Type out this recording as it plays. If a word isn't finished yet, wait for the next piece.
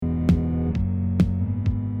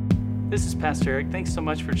This is Pastor Eric. Thanks so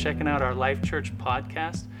much for checking out our Life Church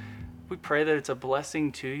podcast. We pray that it's a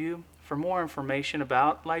blessing to you. For more information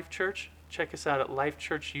about Life Church, check us out at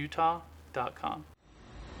lifechurchutah.com.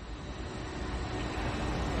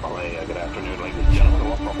 Well, good afternoon, ladies and gentlemen.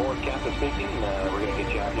 Welcome aboard. Captain speaking. We're going to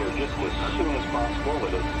get you out here just as soon as possible.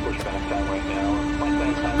 It is pushback time right now. Flight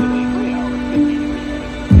back time today, 3 hours, 53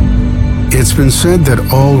 minutes. It's been said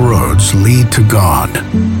that all roads lead to God.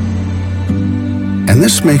 And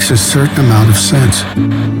this makes a certain amount of sense.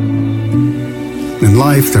 In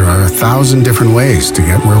life, there are 1,000 different ways to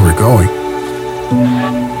get where we're going.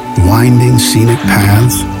 Winding, scenic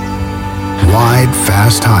paths, wide,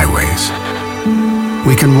 fast highways.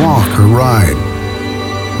 We can walk or ride,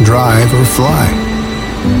 drive or fly.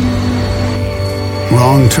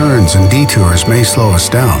 Wrong turns and detours may slow us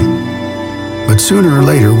down, but sooner or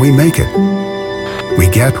later we make it. We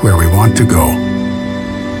get where we want to go.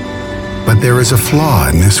 But there is a flaw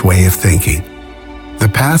in this way of thinking. The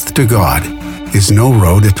path to God is no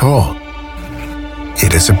road at all.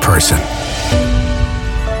 It is a person.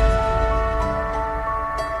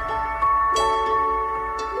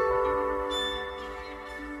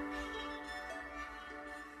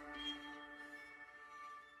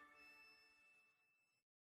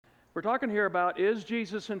 We're talking here about, is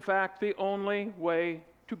Jesus in fact the only way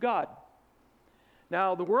to God?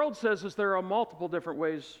 Now, the world says that there are multiple different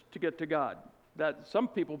ways to get to God. That some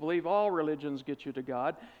people believe all religions get you to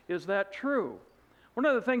God. Is that true? One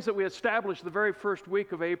of the things that we established the very first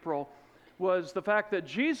week of April was the fact that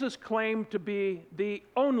Jesus claimed to be the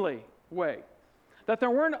only way. That there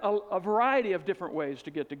weren't a variety of different ways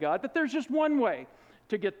to get to God, that there's just one way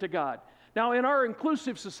to get to God. Now, in our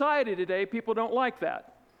inclusive society today, people don't like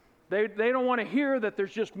that. They don't want to hear that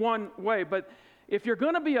there's just one way. But if you're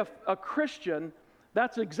going to be a Christian,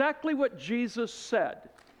 that's exactly what Jesus said.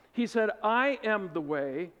 He said, I am the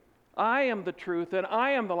way, I am the truth, and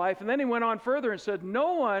I am the life. And then he went on further and said,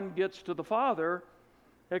 no one gets to the Father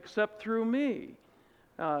except through me,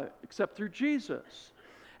 except through Jesus.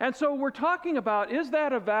 And so we're talking about, is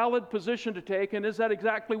that a valid position to take, and is that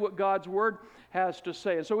exactly what God's Word has to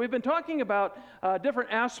say? And so we've been talking about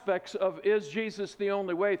different aspects of is Jesus the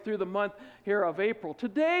only way through the month here of April.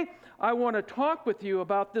 Today, I want to talk with you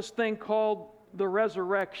about this thing called the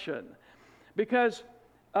resurrection, because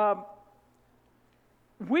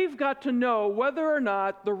we've got to know whether or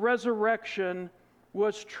not the resurrection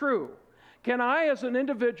was true. Can I, as an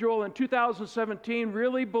individual in 2017,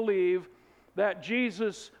 really believe that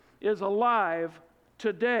Jesus is alive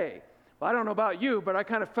today? Well, I don't know about you, but I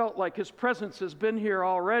kind of felt like His presence has been here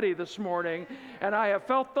already this morning, and I have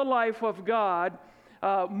felt the life of God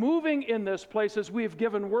moving in this place as we've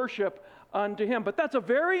given worship unto Him. But that's a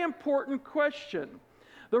very important question.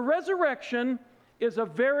 The resurrection is a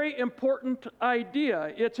very important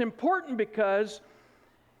idea. It's important because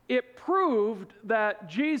it proved that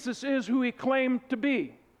Jesus is who He claimed to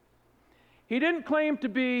be. He didn't claim to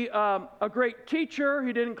be a great teacher.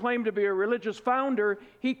 He didn't claim to be a religious founder.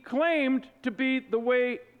 He claimed to be the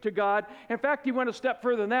way to God. In fact, He went a step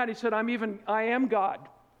further than that. He said, I am God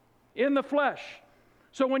in the flesh.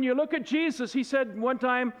 So when you look at Jesus, He said one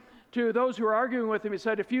time to those who were arguing with Him, He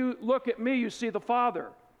said, if you look at me, you see the Father.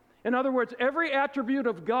 In other words, every attribute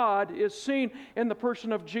of God is seen in the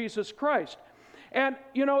person of Jesus Christ. And,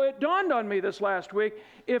 you know, it dawned on me this last week,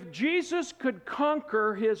 if Jesus could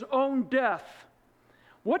conquer His own death,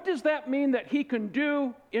 what does that mean that He can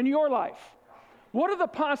do in your life? What are the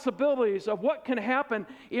possibilities of what can happen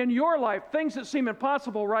in your life? Things that seem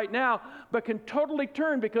impossible right now, but can totally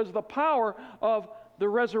turn because of the power of the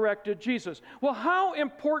resurrected Jesus. Well, how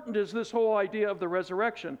important is this whole idea of the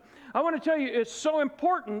resurrection? I want to tell you, it's so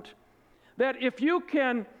important that if you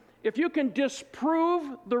can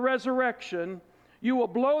disprove the resurrection, you will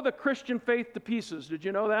blow the Christian faith to pieces. Did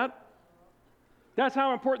you know that? That's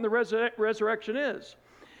how important the resurrection is.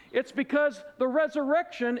 It's because the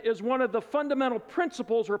resurrection is one of the fundamental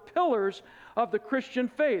principles or pillars of the Christian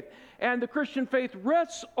faith. And the Christian faith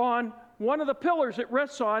rests on, one of the pillars it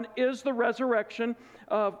rests on is the resurrection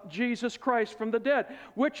of Jesus Christ from the dead,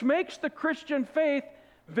 which makes the Christian faith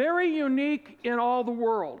very unique in all the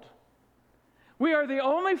world. We are the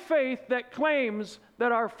only faith that claims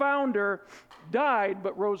that our founder died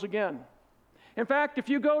but rose again. In fact, if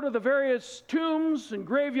you go to the various tombs and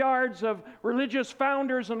graveyards of religious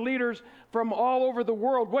founders and leaders from all over the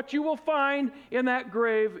world, what you will find in that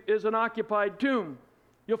grave is an occupied tomb.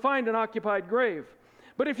 You'll find an occupied grave.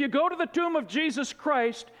 But if you go to the tomb of Jesus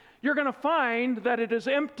Christ, you're going to find that it is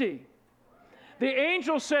empty. The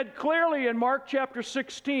angel said clearly in Mark chapter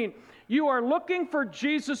 16, you are looking for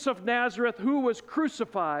Jesus of Nazareth who was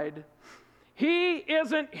crucified. He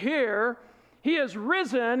isn't here. He is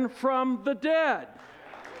risen from the dead.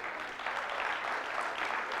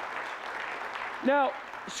 Now,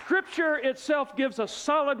 Scripture itself gives a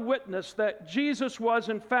solid witness that Jesus was,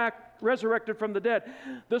 in fact, resurrected from the dead.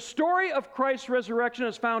 The story of Christ's resurrection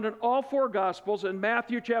is found in all four Gospels, in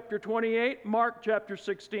Matthew chapter 28, Mark chapter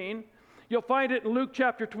 16. You'll find it in Luke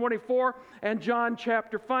chapter 24 and John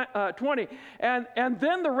chapter 20. And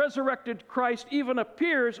then the resurrected Christ even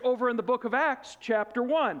appears over in the book of Acts chapter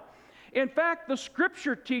 1. In fact, the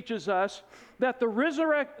Scripture teaches us that the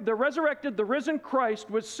risen Christ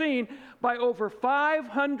was seen by over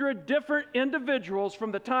 500 different individuals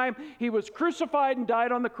from the time he was crucified and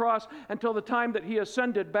died on the cross until the time that he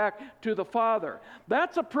ascended back to the Father.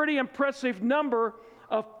 That's a pretty impressive number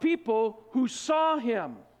of people who saw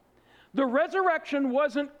him. The resurrection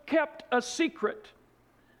wasn't kept a secret.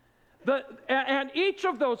 And each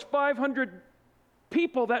of those 500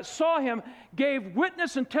 people that saw him gave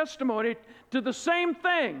witness and testimony to the same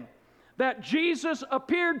thing, that Jesus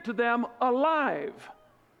appeared to them alive.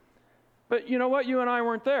 But you know what? You and I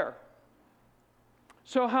weren't there.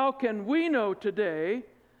 So how can we know today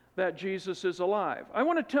that Jesus is alive? I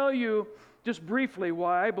want to tell you just briefly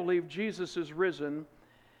why I believe Jesus is risen.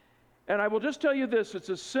 And I will just tell you this, it's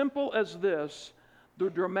as simple as this: the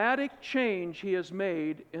dramatic change he has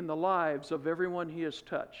made in the lives of everyone he has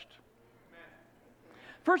touched.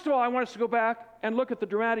 First of all, I want us to go back and look at the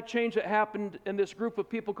dramatic change that happened in this group of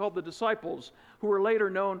people called the disciples, who were later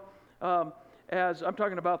known as, I'm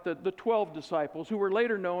talking about the 12 disciples, who were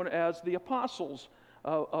later known as the apostles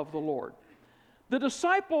of the Lord. The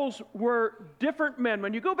disciples were different men.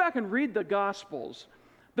 When you go back and read the Gospels,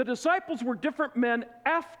 the disciples were different men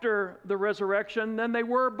after the resurrection than they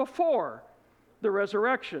were before the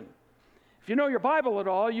resurrection. If you know your Bible at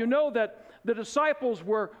all, you know that the disciples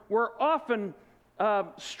were often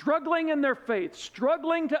struggling in their faith,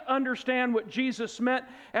 struggling to understand what Jesus meant,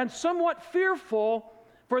 and somewhat fearful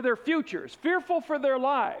for their futures, fearful for their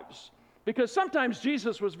lives, because sometimes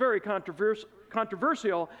Jesus was very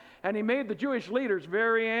controversial, and he made the Jewish leaders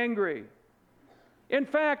very angry. In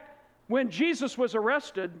fact, when Jesus was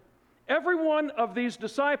arrested, every one of these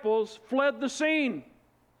disciples fled the scene,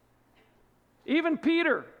 even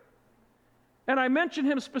Peter. And I mention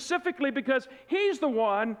him specifically because he's the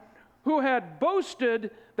one who had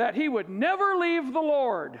boasted that he would never leave the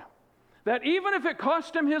Lord, that even if it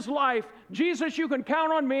cost him his life, Jesus, you can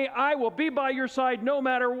count on me, I will be by your side no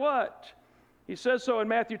matter what. He says so in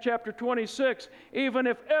Matthew chapter 26, even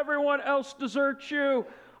if everyone else deserts you,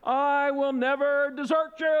 I will never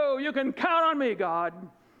desert you. You can count on me, God.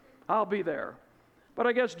 I'll be there. But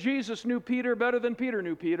I guess Jesus knew Peter better than Peter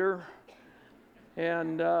knew Peter.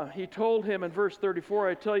 And he told him in verse 34,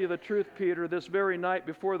 I tell you the truth, Peter, this very night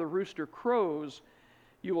before the rooster crows,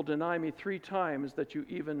 you will deny me 3 times that you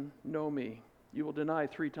even know me. You will deny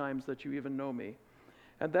 3 times that you even know me.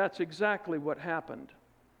 And that's exactly what happened.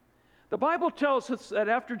 The Bible tells us that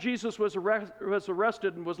after Jesus was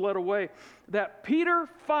arrested and was led away, that Peter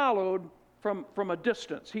followed from a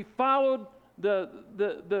distance. He followed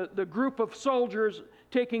the group of soldiers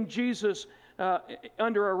taking Jesus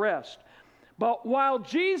under arrest. But while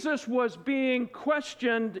Jesus was being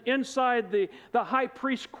questioned inside the high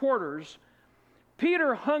priest's quarters,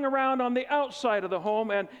 Peter hung around on the outside of the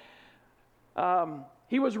home, and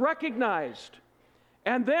he was recognized.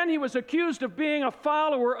 And then he was accused of being a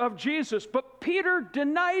follower of Jesus, but Peter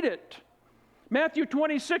denied it. Matthew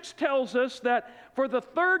 26 tells us that for the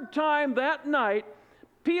 3rd time that night,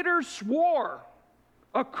 Peter swore,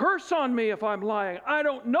 a curse on me if I'm lying. I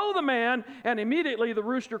don't know the man. And immediately the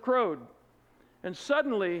rooster crowed. And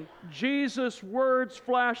suddenly, Jesus' words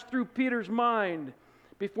flashed through Peter's mind.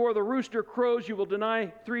 Before the rooster crows, you will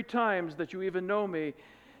deny 3 times that you even know me.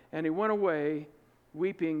 And he went away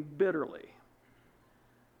weeping bitterly.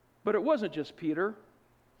 But it wasn't just Peter.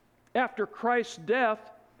 After Christ's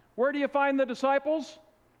death, where do you find the disciples?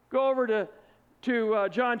 Go over to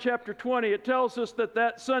John chapter 20. It tells us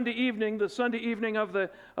that Sunday evening, the Sunday evening of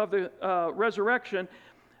the resurrection,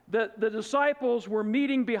 that the disciples were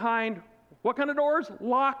meeting behind what kind of doors?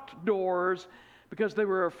 Locked doors, because they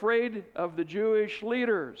were afraid of the Jewish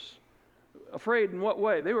leaders. Afraid in what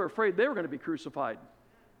way? They were afraid they were going to be crucified.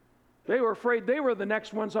 They were afraid they were the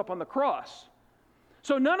next ones up on the cross.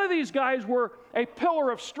 So none of these guys were a pillar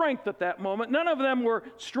of strength at that moment. None of them were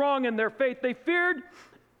strong in their faith. They feared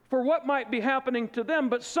for what might be happening to them,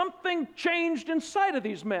 but something changed inside of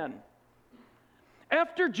these men.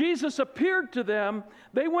 After Jesus appeared to them,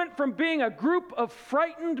 they went from being a group of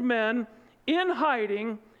frightened men in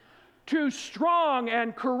hiding to strong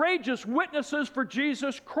and courageous witnesses for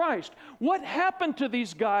Jesus Christ. What happened to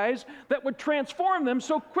these guys that would transform them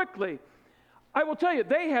so quickly? I will tell you,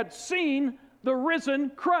 they had seen the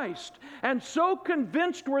risen Christ. And so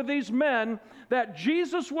convinced were these men that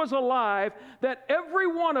Jesus was alive that every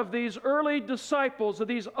one of these early disciples, of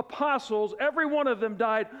these apostles, every one of them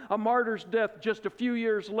died a martyr's death just a few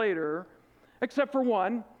years later, except for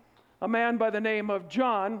one, a man by the name of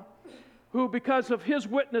John, who, because of his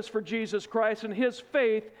witness for Jesus Christ and his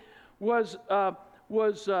faith, was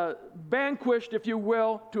vanquished, if you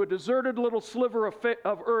will, to a deserted little sliver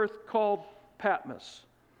of earth called Patmos.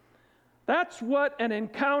 That's what an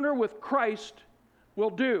encounter with Christ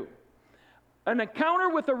will do. An encounter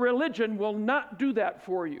with a religion will not do that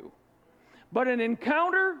for you. But an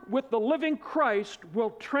encounter with the living Christ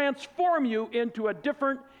will transform you into a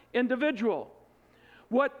different individual.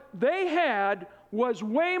 What they had was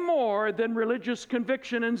way more than religious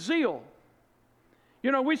conviction and zeal.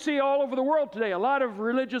 You know, we see all over the world today a lot of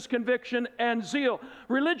religious conviction and zeal.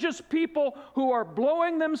 Religious people who are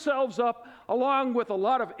blowing themselves up along with a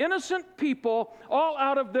lot of innocent people, all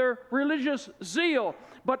out of their religious zeal.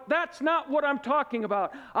 But that's not what I'm talking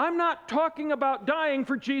about. I'm not talking about dying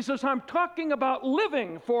for Jesus. I'm talking about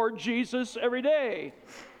living for Jesus every day.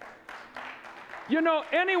 You know,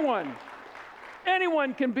 anyone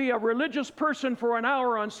can be a religious person for an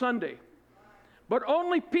hour on Sunday. But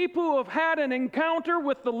only people who have had an encounter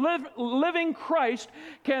with the living Christ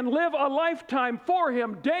can live a lifetime for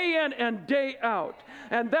Him day in and day out.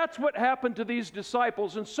 And that's what happened to these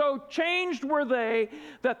disciples. And so changed were they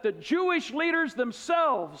that the Jewish leaders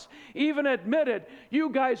themselves even admitted, you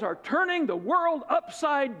guys are turning the world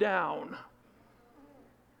upside down.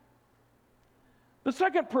 The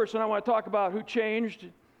second person I want to talk about who changed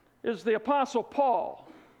is the Apostle Paul.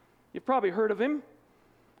 You've probably heard of him.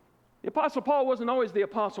 The Apostle Paul wasn't always the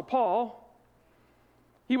Apostle Paul.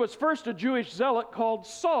 He was first a Jewish zealot called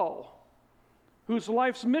Saul, whose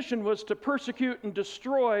life's mission was to persecute and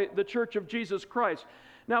destroy the church of Jesus Christ.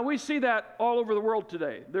 Now, we see that all over the world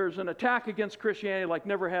today. There's an attack against Christianity like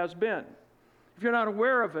never has been. If you're not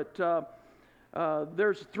aware of it,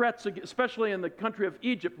 there's threats, especially in the country of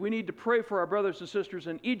Egypt. We need to pray for our brothers and sisters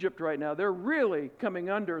in Egypt right now. They're really coming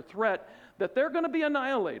under threat that they're going to be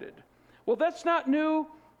annihilated. Well, that's not new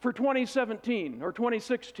for 2017 or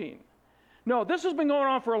 2016. No, this has been going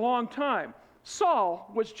on for a long time.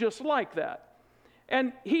 Saul was just like that.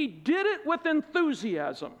 And he did it with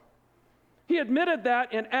enthusiasm. He admitted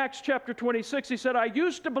that in Acts chapter 26. He said, I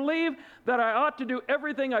used to believe that I ought to do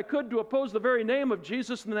everything I could to oppose the very name of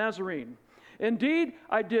Jesus the Nazarene. Indeed,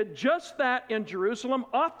 I did just that in Jerusalem.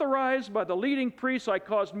 Authorized by the leading priests, I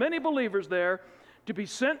caused many believers there to be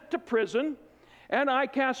sent to prison, and I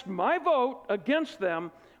cast my vote against them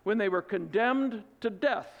when they were condemned to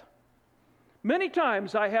death. Many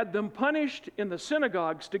times I had them punished in the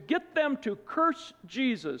synagogues to get them to curse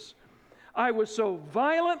Jesus. I was so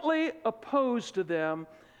violently opposed to them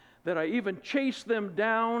that I even chased them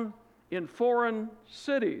down in foreign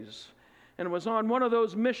cities and was on one of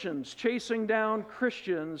those missions, chasing down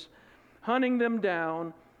Christians, hunting them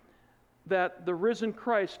down, that the risen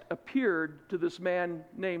Christ appeared to this man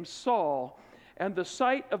named Saul. And the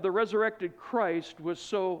sight of the resurrected Christ was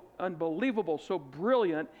so unbelievable, so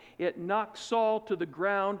brilliant, it knocked Saul to the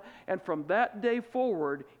ground. And from that day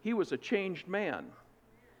forward, he was a changed man.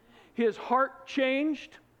 His heart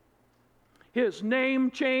changed. His name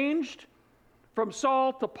changed from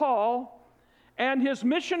Saul to Paul. And his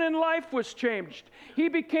mission in life was changed. He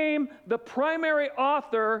became the primary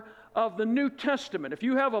author of the New Testament. If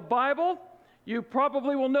you have a Bible, you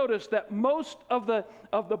probably will notice that most of the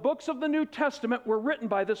books of the New Testament were written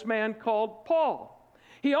by this man called Paul.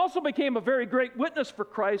 He also became a very great witness for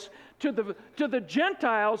Christ to the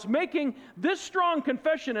Gentiles, making this strong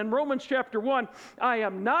confession in Romans chapter 1, I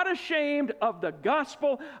am not ashamed of the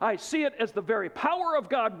gospel. I see it as the very power of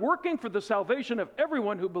God working for the salvation of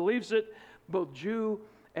everyone who believes it, both Jew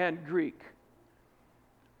and Greek.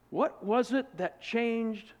 What was it that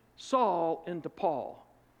changed Saul into Paul?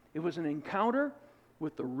 It was an encounter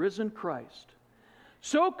with the risen Christ.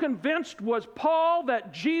 So convinced was Paul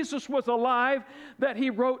that Jesus was alive that he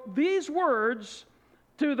wrote these words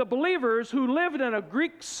to the believers who lived in a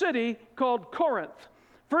Greek city called Corinth.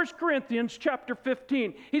 1 Corinthians chapter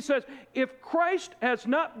 15. He says, if Christ has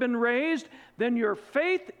not been raised, then your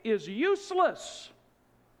faith is useless.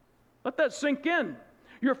 Let that sink in.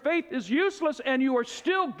 Your faith is useless and you are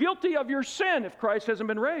still guilty of your sin if Christ hasn't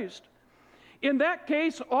been raised. In that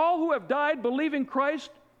case, all who have died believing Christ,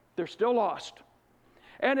 they're still lost.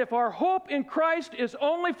 And if our hope in Christ is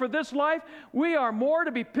only for this life, we are more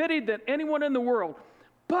to be pitied than anyone in the world.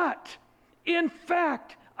 But, in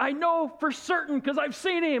fact, I know for certain because I've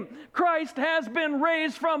seen him. Christ has been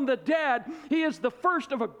raised from the dead. He is the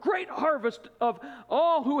first of a great harvest of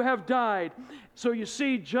all who have died. So you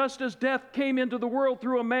see, just as death came into the world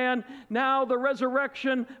through a man, now the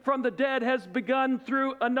resurrection from the dead has begun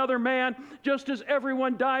through another man. Just as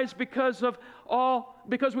everyone dies because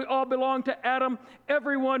we all belong to Adam,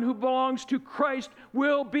 everyone who belongs to Christ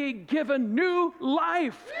will be given new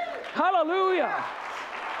life. Hallelujah.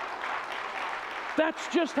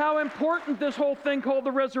 That's just how important this whole thing called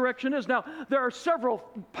the resurrection is. Now, there are several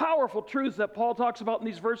powerful truths that Paul talks about in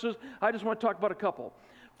these verses. I just want to talk about a couple.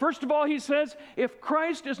 First of all, he says, if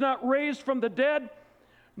Christ is not raised from the dead,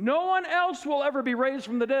 no one else will ever be raised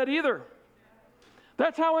from the dead either.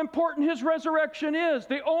 That's how important his resurrection is.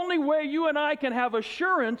 The only way you and I can have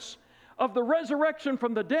assurance of the resurrection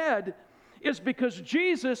from the dead is because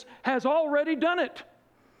Jesus has already done it.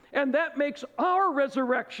 And that makes our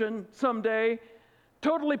resurrection someday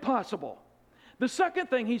totally possible. The second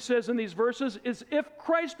thing he says in these verses is if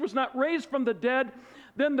Christ was not raised from the dead,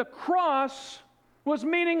 then the cross was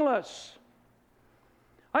meaningless.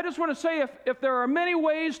 I just want to say if there are many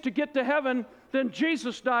ways to get to heaven, then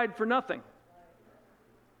Jesus died for nothing.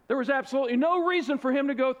 There was absolutely no reason for him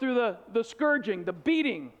to go through the scourging, the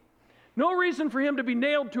beating. No reason for him to be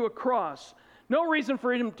nailed to a cross. No reason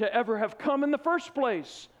for him to ever have come in the first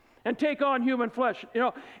place and take on human flesh. You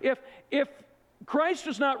know, if Christ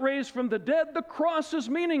is not raised from the dead, the cross is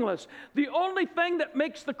meaningless. The only thing that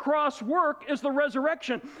makes the cross work is the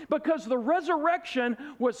resurrection, because the resurrection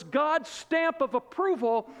was God's stamp of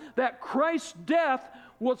approval that Christ's death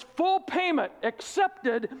was full payment,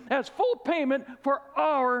 accepted as full payment for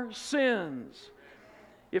our sins.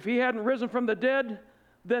 If he hadn't risen from the dead,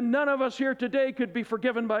 then none of us here today could be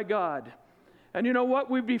forgiven by God. And you know what?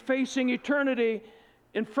 We'd be facing eternity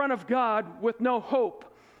in front of God with no hope.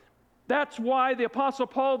 That's why the Apostle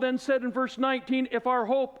Paul then said in verse 19, if our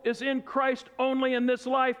hope is in Christ only in this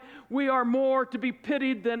life, we are more to be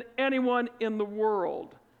pitied than anyone in the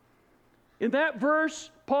world. In that verse,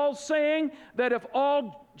 Paul's saying that if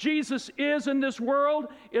all Jesus is in this world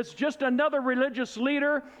is just another religious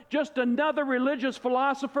leader, just another religious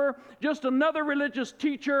philosopher, just another religious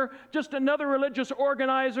teacher, just another religious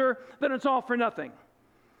organizer, then it's all for nothing.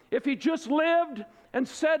 If he just lived and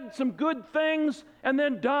said some good things and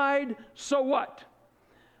then died, so what?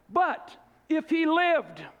 But if he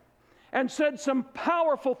lived and said some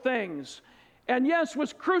powerful things, and yes,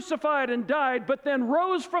 was crucified and died, but then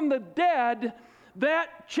rose from the dead,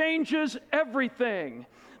 that changes everything.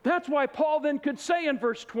 That's why Paul then could say in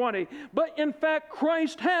verse 20, but in fact,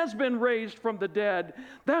 Christ has been raised from the dead.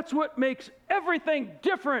 That's what makes everything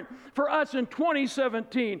different for us in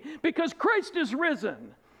 2017, because Christ is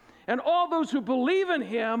risen. And all those who believe in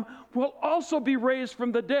him will also be raised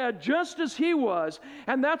from the dead, just as he was.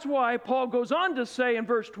 And that's why Paul goes on to say in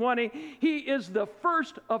verse 20, he is the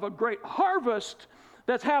first of a great harvest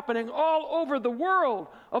that's happening all over the world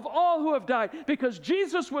of all who have died. Because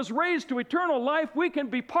Jesus was raised to eternal life, we can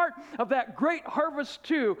be part of that great harvest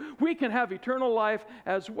too. We can have eternal life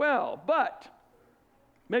as well. But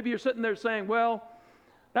maybe you're sitting there saying, well,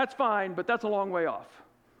 that's fine, but that's a long way off.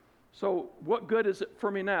 So what good is it for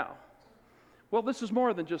me now? Well, this is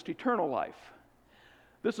more than just eternal life.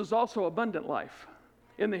 This is also abundant life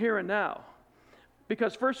in the here and now.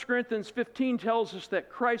 Because 1 Corinthians 15 tells us that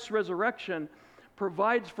Christ's resurrection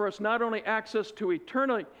provides for us not only access to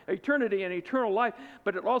eternity and eternal life,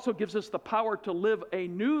 but it also gives us the power to live a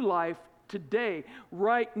new life today,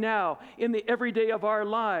 right now, in the everyday of our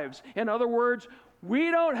lives. In other words,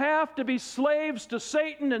 we don't have to be slaves to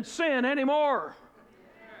Satan and sin anymore.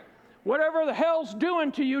 Whatever the hell's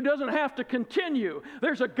doing to you doesn't have to continue.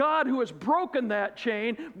 There's a God who has broken that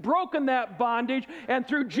chain, broken that bondage, and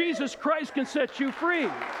through Jesus Christ can set you free.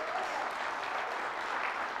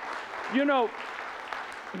 You know,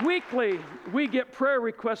 weekly we get prayer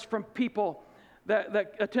requests from people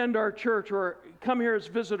that attend our church or come here as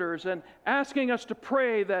visitors and asking us to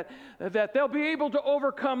pray that they'll be able to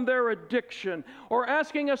overcome their addiction, or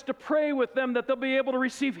asking us to pray with them that they'll be able to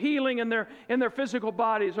receive healing in their physical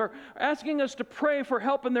bodies, or asking us to pray for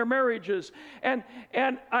help in their marriages. And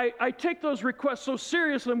I take those requests so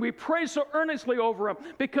seriously, and we pray so earnestly over them,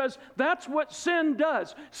 because that's what sin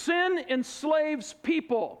does. Sin enslaves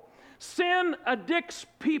people. Sin addicts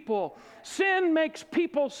people. Sin makes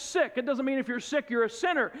people sick. It doesn't mean if you're sick, you're a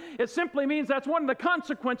sinner. It simply means that's one of the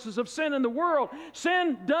consequences of sin in the world.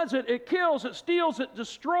 Sin does it. It kills, it steals, it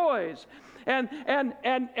destroys.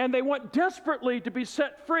 and they want desperately to be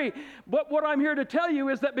set free. But what I'm here to tell you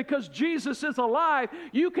is that because Jesus is alive,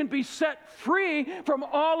 you can be set free from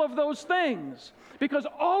all of those things. Because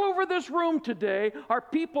all over this room today are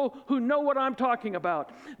people who know what I'm talking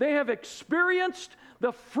about. They have experienced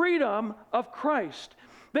the freedom of Christ.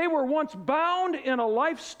 They were once bound in a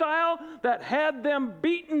lifestyle that had them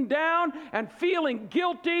beaten down and feeling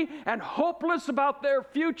guilty and hopeless about their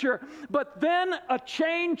future. But then a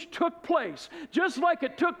change took place, just like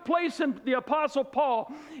it took place in the Apostle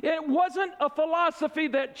Paul. It wasn't a philosophy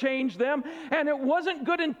that changed them, and it wasn't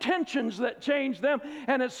good intentions that changed them,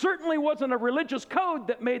 and it certainly wasn't a religious code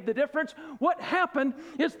that made the difference. What happened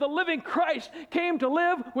is the living Christ came to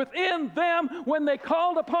live within them when they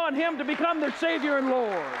called upon Him to become their Savior and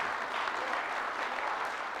Lord.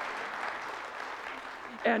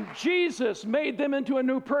 And Jesus made them into a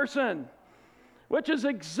new person, which is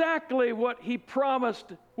exactly what He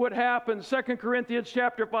promised would happen. 2 Corinthians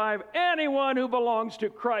chapter 5, anyone who belongs to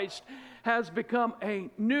Christ has become a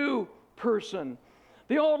new person.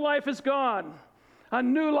 The old life is gone. A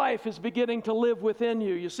new life is beginning to live within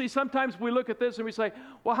you. You see, sometimes we look at this and we say,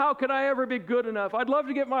 well, how could I ever be good enough? I'd love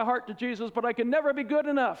to give my heart to Jesus, but I can never be good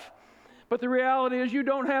enough. But the reality is you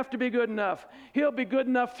don't have to be good enough. He'll be good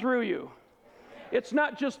enough through you. It's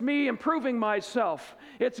not just me improving myself.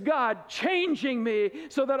 It's God changing me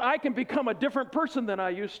so that I can become a different person than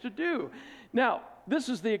I used to do. Now, this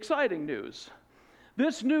is the exciting news.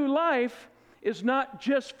 This new life is not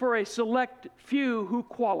just for a select few who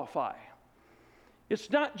qualify. It's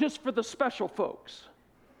not just for the special folks.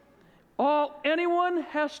 All anyone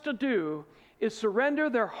has to do is surrender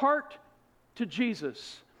their heart to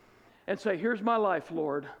Jesus and say, here's my life,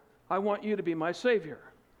 Lord. I want you to be my Savior.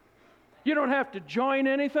 You don't have to join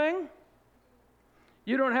anything.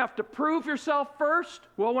 You don't have to prove yourself first.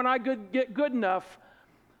 Well, when I get good enough,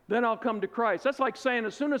 then I'll come to Christ. That's like saying,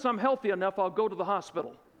 as soon as I'm healthy enough, I'll go to the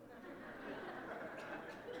hospital.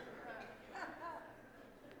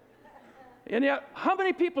 And yet, how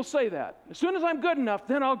many people say that? As soon as I'm good enough,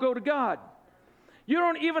 then I'll go to God. You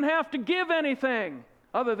don't even have to give anything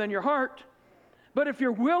other than your heart. But if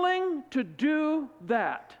you're willing to do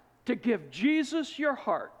that, to give Jesus your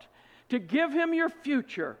heart, to give Him your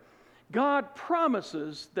future, God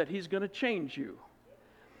promises that He's going to change you.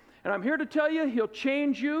 And I'm here to tell you, He'll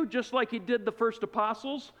change you just like He did the first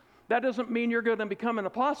apostles. That doesn't mean you're going to become an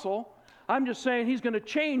apostle. I'm just saying He's going to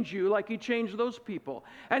change you like He changed those people.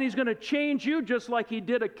 And He's going to change you just like He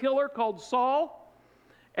did a killer called Saul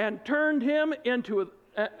and turned him into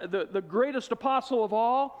the greatest apostle of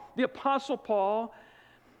all, the Apostle Paul.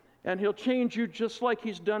 And He'll change you just like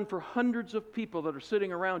He's done for hundreds of people that are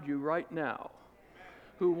sitting around you right now,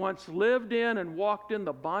 who once lived in and walked in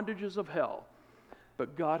the bondages of hell,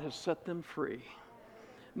 but God has set them free,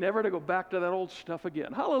 never to go back to that old stuff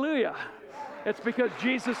again. Hallelujah. It's because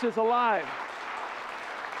Jesus is alive.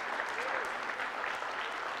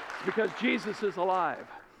 Because Jesus is alive.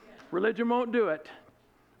 Religion won't do it,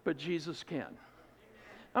 but Jesus can.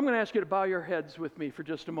 I'm going to ask you to bow your heads with me for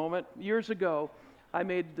just a moment. Years ago, I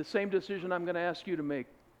made the same decision I'm going to ask you to make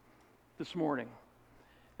this morning.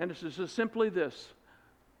 And it's just simply this.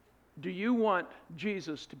 Do you want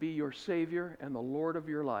Jesus to be your Savior and the Lord of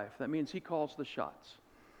your life? That means He calls the shots.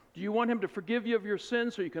 Do you want Him to forgive you of your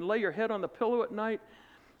sins so you can lay your head on the pillow at night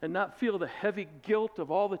and not feel the heavy guilt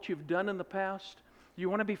of all that you've done in the past? Do you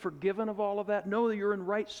want to be forgiven of all of that? Know that you're in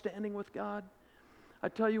right standing with God? I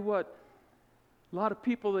tell you what, a lot of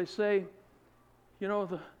people, they say, you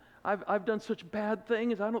know, I've done such bad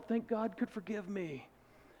things, I don't think God could forgive me.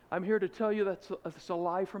 I'm here to tell you that's a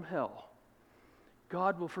lie from hell.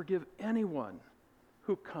 God will forgive anyone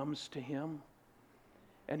who comes to Him.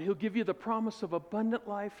 And He'll give you the promise of abundant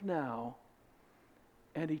life now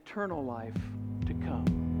and eternal life to come.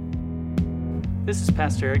 This is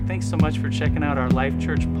Pastor Eric. Thanks so much for checking out our Life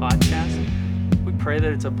Church podcast. We pray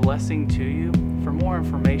that it's a blessing to you. For more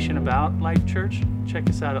information about Life Church, check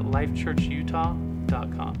us out at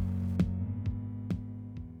lifechurchutah.com.